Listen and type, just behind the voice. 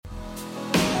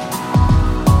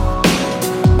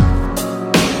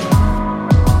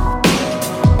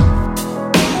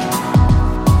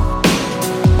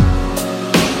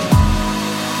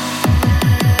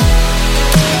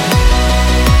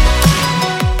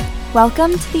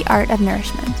Welcome to The Art of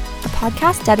Nourishment, a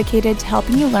podcast dedicated to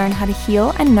helping you learn how to heal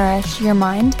and nourish your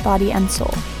mind, body, and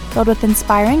soul, filled with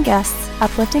inspiring guests,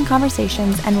 uplifting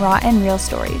conversations, and raw and real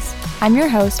stories. I'm your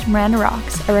host, Miranda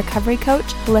Rocks, a recovery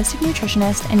coach, holistic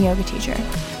nutritionist, and yoga teacher.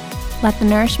 Let the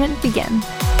nourishment begin.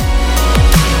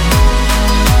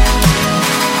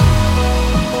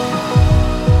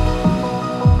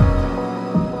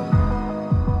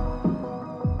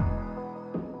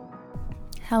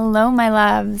 Hello, my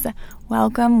loves.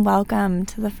 Welcome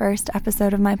to the first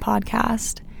episode of my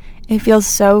podcast. It feels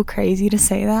so crazy to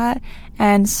say that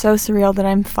and so surreal that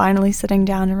I'm finally sitting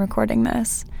down and recording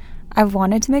this. I've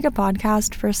wanted to make a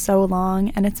podcast for so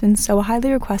long and it's been so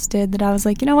highly requested that I was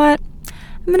like, you know what?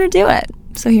 I'm going to do it.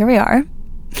 So here we are.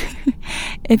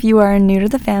 If you are new to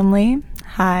the family,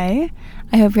 hi.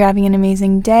 I hope you're having an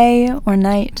amazing day or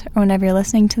night or whenever you're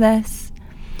listening to this.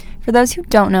 For those who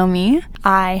don't know me,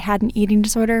 I had an eating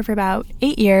disorder for about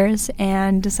 8 years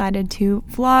and decided to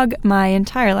vlog my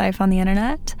entire life on the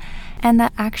internet, and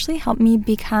that actually helped me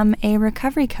become a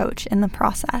recovery coach in the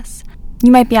process.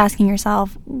 You might be asking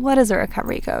yourself, what is a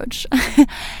recovery coach?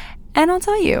 And I'll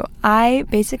tell you, I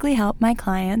basically help my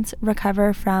clients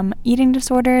recover from eating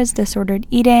disorders, disordered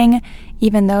eating,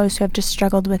 even those who have just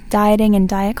struggled with dieting and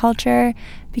diet culture,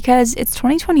 because it's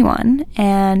 2021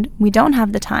 and we don't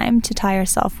have the time to tie our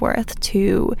self-worth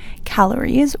to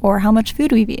calories or how much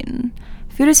food we've eaten.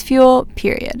 Food is fuel,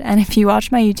 period. And if you watch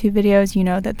my YouTube videos, you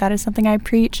know that that is something I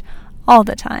preach all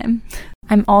the time.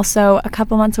 I'm also a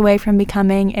couple months away from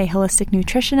becoming a holistic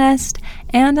nutritionist,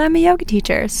 and I'm a yoga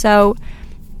teacher. So,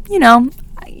 you know,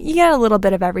 you get a little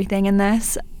bit of everything in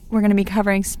this. We're going to be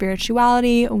covering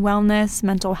spirituality, wellness,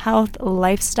 mental health,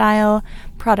 lifestyle,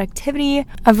 productivity,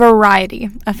 a variety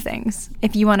of things.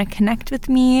 If you want to connect with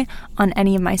me on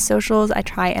any of my socials, I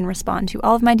try and respond to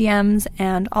all of my DMs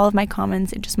and all of my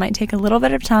comments. It just might take a little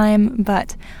bit of time,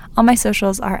 but all my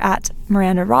socials are at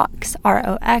Miranda Rocks,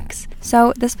 ROX.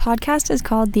 So this podcast is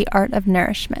called The Art of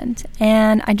Nourishment,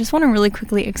 and I just want to really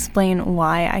quickly explain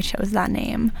why I chose that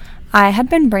name. I had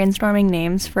been brainstorming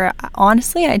names for,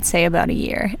 honestly, I'd say about a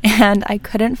year, and I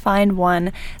couldn't find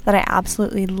one that I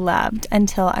absolutely loved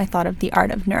until I thought of The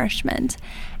Art of Nourishment.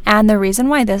 And the reason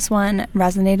why this one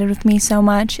resonated with me so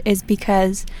much is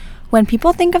because when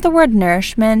people think of the word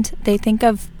nourishment, they think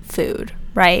of food,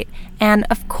 right? And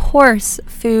of course,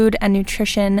 food and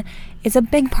nutrition is a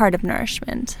big part of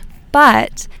nourishment.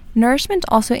 But nourishment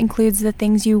also includes the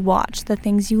things you watch, the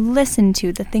things you listen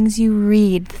to, the things you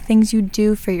read, the things you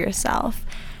do for yourself.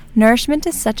 Nourishment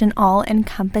is such an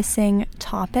all-encompassing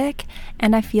topic,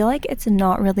 and I feel like it's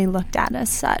not really looked at as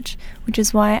such, which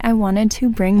is why I wanted to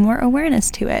bring more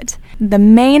awareness to it. The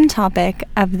main topic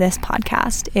of this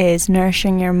podcast is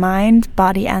nourishing your mind,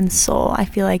 body, and soul. I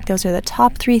feel like those are the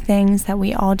top 3 things that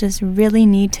we all just really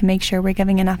need to make sure we're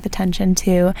giving enough attention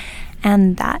to,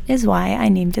 and that is why I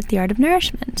named it The Art of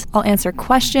Nourishment. I'll answer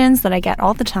questions that I get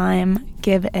all the time,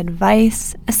 give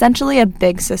advice, essentially a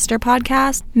big sister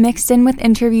podcast, mixed in with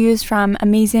interviews from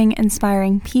amazing,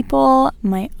 inspiring people,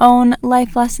 my own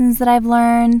life lessons that I've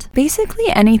learned, basically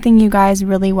anything you guys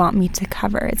really want me to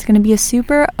cover. It's going to be a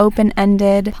super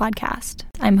open-ended podcast.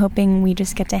 I'm hoping we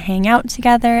just get to hang out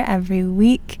together every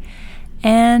week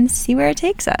and see where it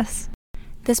takes us.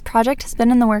 This project has been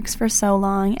in the works for so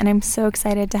long, and I'm so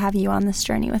excited to have you on this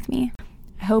journey with me.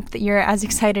 I hope that you're as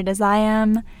excited as I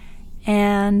am,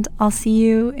 and I'll see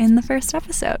you in the first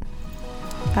episode.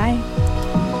 Bye.